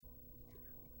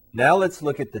Now let's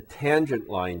look at the tangent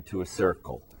line to a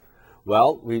circle.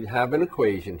 Well, we have an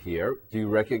equation here. Do you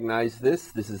recognize this?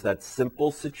 This is that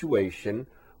simple situation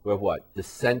where what? The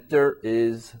center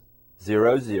is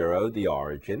 0, 0, the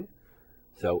origin.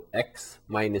 So x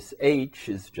minus h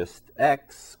is just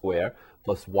x squared,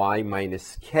 plus y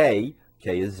minus k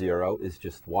is 0, is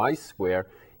just y squared,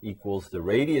 equals the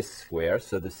radius squared.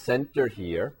 So the center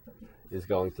here is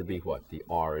going to be what? The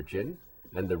origin.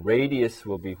 And the radius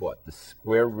will be what? The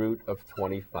square root of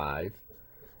 25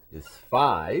 is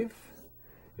 5.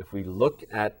 If we look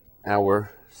at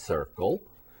our circle,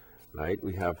 right,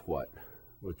 we have what?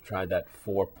 We'll try that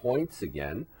 4 points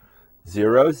again.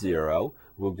 0, 0.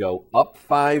 We'll go up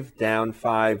 5, down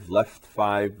 5, left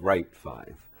 5, right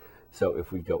 5. So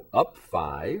if we go up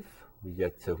 5, we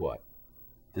get to what?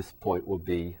 This point will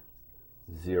be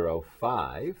 0,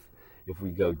 5. If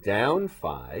we go down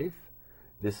 5,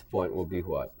 this point will be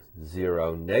what?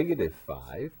 0, negative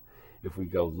 5. If we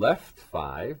go left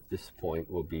 5, this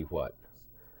point will be what?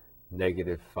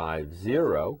 Negative 5,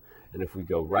 0. And if we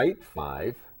go right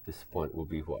 5, this point will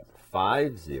be what?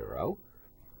 5, 0.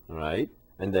 All right?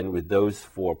 And then with those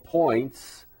 4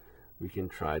 points, we can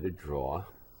try to draw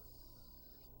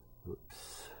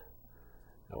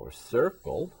our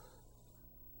circle,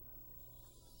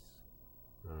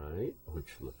 all right, which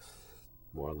looks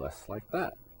more or less like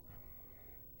that.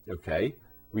 Okay,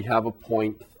 we have a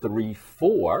point 3,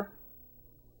 4,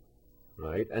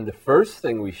 right? And the first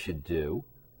thing we should do,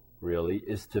 really,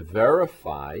 is to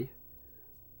verify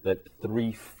that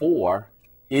 3, 4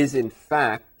 is in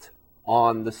fact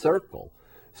on the circle.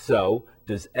 So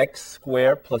does x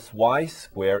squared plus y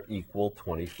squared equal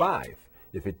 25?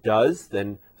 If it does,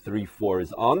 then 3, 4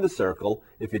 is on the circle.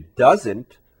 If it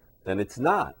doesn't, then it's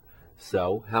not.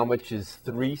 So how much is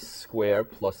 3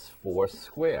 squared plus 4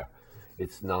 squared?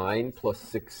 It's 9 plus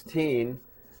 16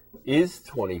 is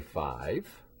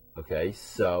 25. Okay,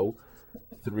 so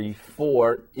 3,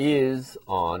 4 is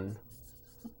on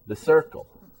the circle.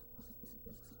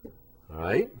 All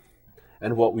right?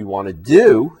 And what we want to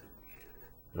do,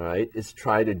 all right, is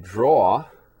try to draw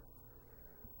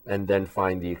and then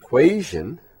find the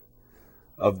equation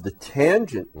of the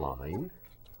tangent line.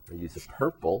 I use a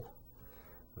purple.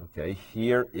 Okay,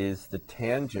 here is the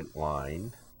tangent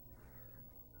line,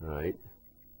 all right?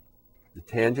 The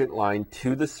tangent line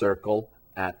to the circle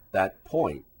at that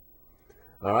point.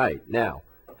 All right, now,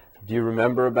 do you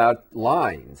remember about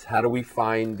lines? How do we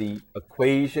find the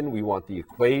equation? We want the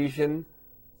equation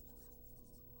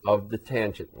of the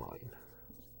tangent line.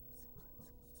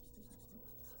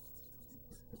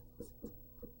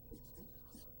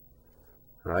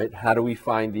 Right? How do we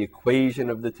find the equation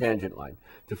of the tangent line?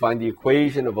 To find the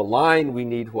equation of a line, we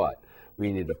need what?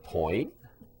 We need a point,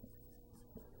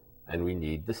 and we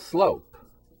need the slope.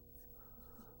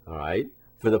 All right?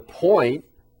 For the point,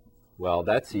 well,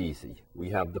 that's easy. We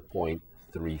have the point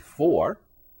 3, 4.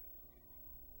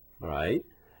 All right?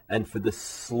 And for the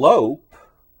slope,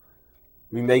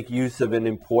 we make use of an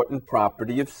important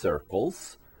property of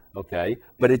circles. Okay,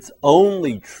 but it's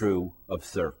only true of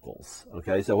circles.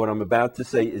 Okay, so what I'm about to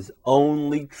say is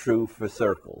only true for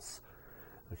circles.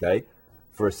 Okay,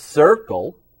 for a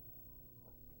circle,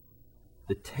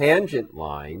 the tangent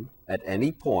line at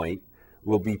any point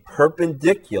will be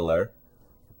perpendicular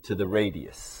to the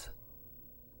radius.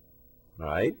 All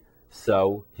right,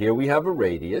 so here we have a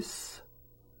radius.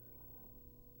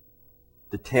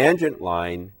 The tangent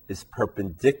line is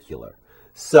perpendicular.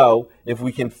 So if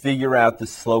we can figure out the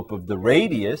slope of the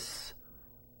radius,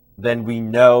 then we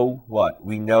know what?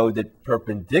 We know that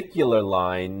perpendicular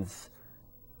lines,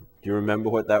 do you remember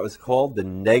what that was called? The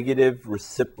negative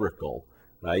reciprocal,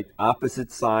 right?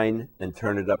 Opposite sign and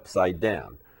turn it upside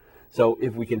down. So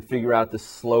if we can figure out the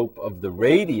slope of the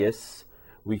radius,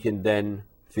 we can then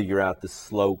figure out the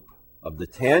slope of the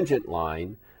tangent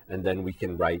line, and then we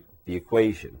can write the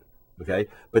equation. Okay,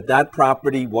 but that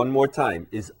property, one more time,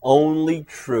 is only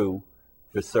true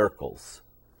for circles.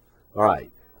 All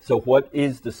right, so what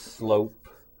is the slope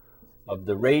of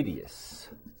the radius?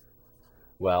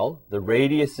 Well, the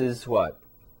radius is what?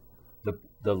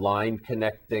 The line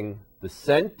connecting the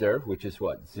center, which is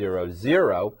what? 0,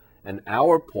 0, and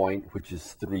our point, which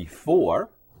is 3, 4.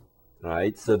 All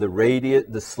right, so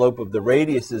the slope of the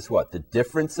radius is what? The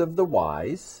difference of the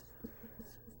y's,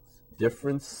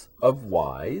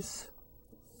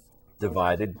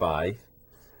 divided by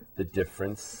the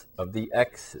difference of the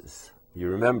x's. You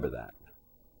remember that,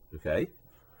 okay?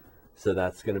 So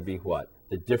that's going to be what?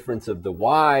 The difference of the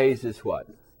y's is what?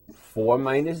 4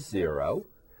 minus 0.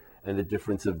 And the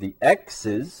difference of the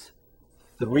x's,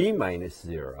 3 minus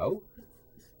 0.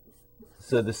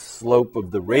 So the slope of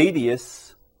the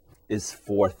radius is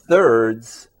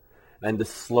 4/3, and the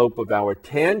slope of our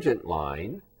tangent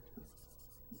line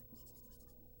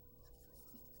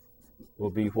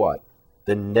will be what?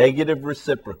 The negative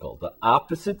reciprocal, the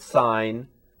opposite sign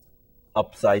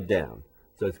upside down.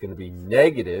 So it's going to be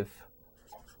negative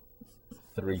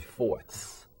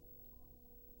 3/4.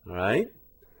 All right?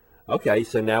 Okay,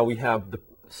 so now we have the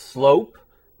slope,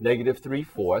 negative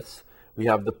 3/4. We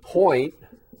have the point,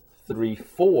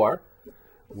 3,4.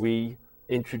 We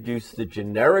introduce the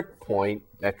generic point,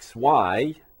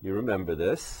 xy. You remember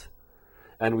this.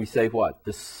 And we say what?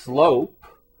 The slope,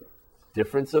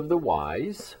 difference of the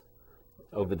y's,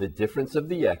 over the difference of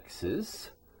the x's,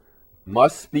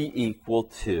 must be equal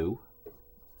to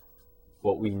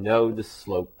what we know the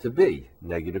slope to be,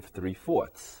 negative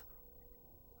 3/4.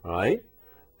 All right?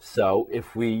 So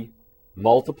if we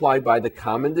multiply by the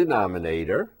common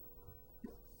denominator,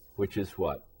 which is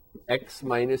what? X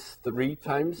minus 3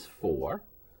 times 4,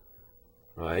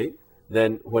 right?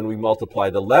 Then when we multiply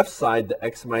the left side, the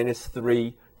x minus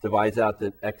 3 divides out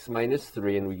the x minus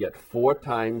 3, and we get 4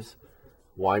 times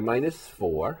y minus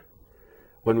 4.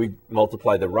 When we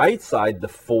multiply the right side, the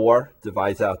 4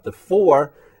 divides out the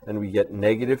 4, and we get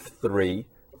negative 3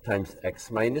 times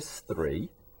x minus 3.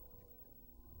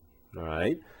 All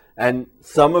right? And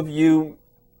some of you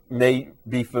may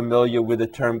be familiar with a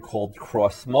term called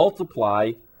cross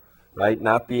multiply, right?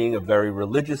 Not being a very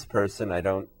religious person, I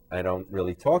don't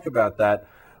really talk about that,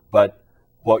 but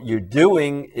what you're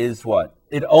doing is what?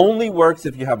 It only works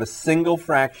if you have a single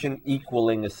fraction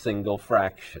equaling a single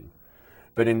fraction.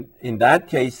 But in that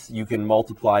case, you can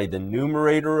multiply the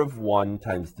numerator of one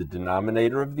times the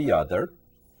denominator of the other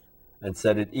and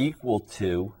set it equal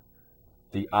to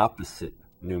the opposite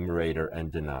numerator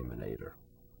and denominator,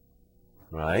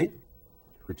 right?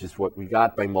 Which is what we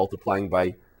got by multiplying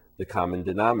by the common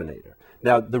denominator.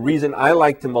 Now, the reason I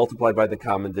like to multiply by the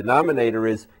common denominator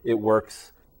is it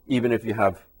works even if you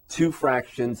have 2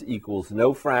 fractions equals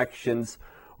no fractions,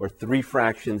 or 3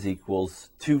 fractions equals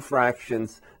 2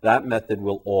 fractions. That method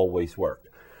will always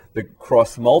work. The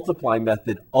cross multiply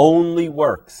method only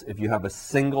works if you have a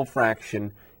single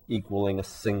fraction equaling a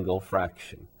single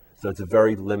fraction. So it's a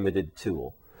very limited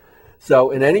tool.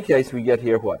 So in any case, we get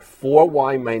here what?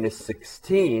 4y minus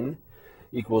 16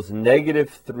 equals negative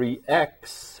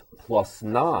 3x plus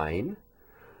 9,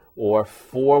 or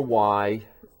 4y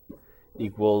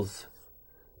equals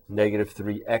negative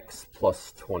 3x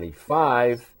plus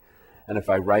 25. And if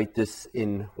I write this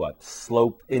in what?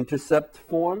 Slope-intercept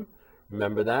form,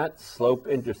 remember that?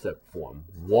 Slope-intercept form.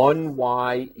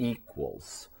 1y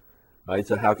equals. Right,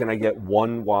 so how can I get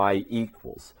 1y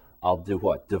equals? I'll do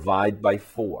what? Divide by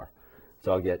 4.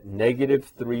 So I'll get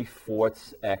negative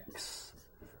 3/4 x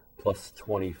plus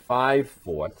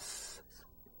 25/4.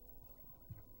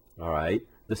 All right.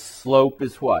 The slope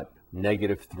is what?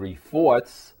 Negative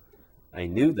 3/4. I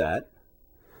knew that.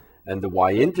 And the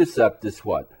y-intercept is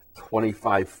what?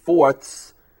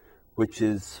 25/4, which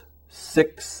is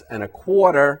 6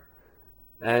 1/4.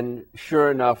 And sure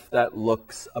enough, that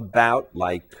looks about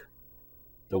like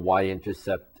the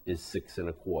y-intercept is 6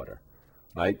 1/4.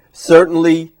 Right?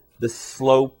 Certainly, the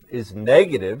slope is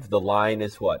negative. The line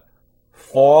is what?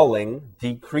 Falling,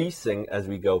 decreasing as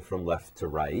we go from left to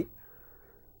right.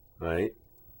 Right?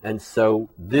 And so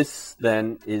this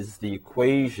then is the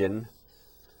equation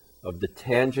of the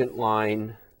tangent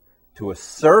line to a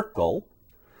circle.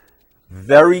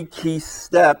 Very key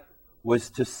step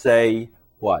was to say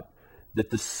what?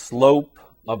 That the slope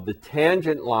of the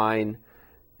tangent line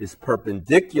is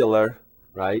perpendicular,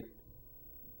 right?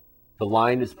 The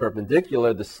line is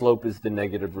perpendicular, the slope is the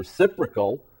negative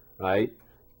reciprocal, right?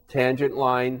 Tangent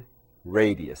line,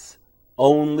 radius.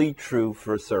 Only true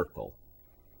for a circle.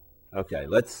 Okay,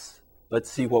 let's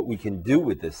see what we can do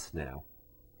with this now.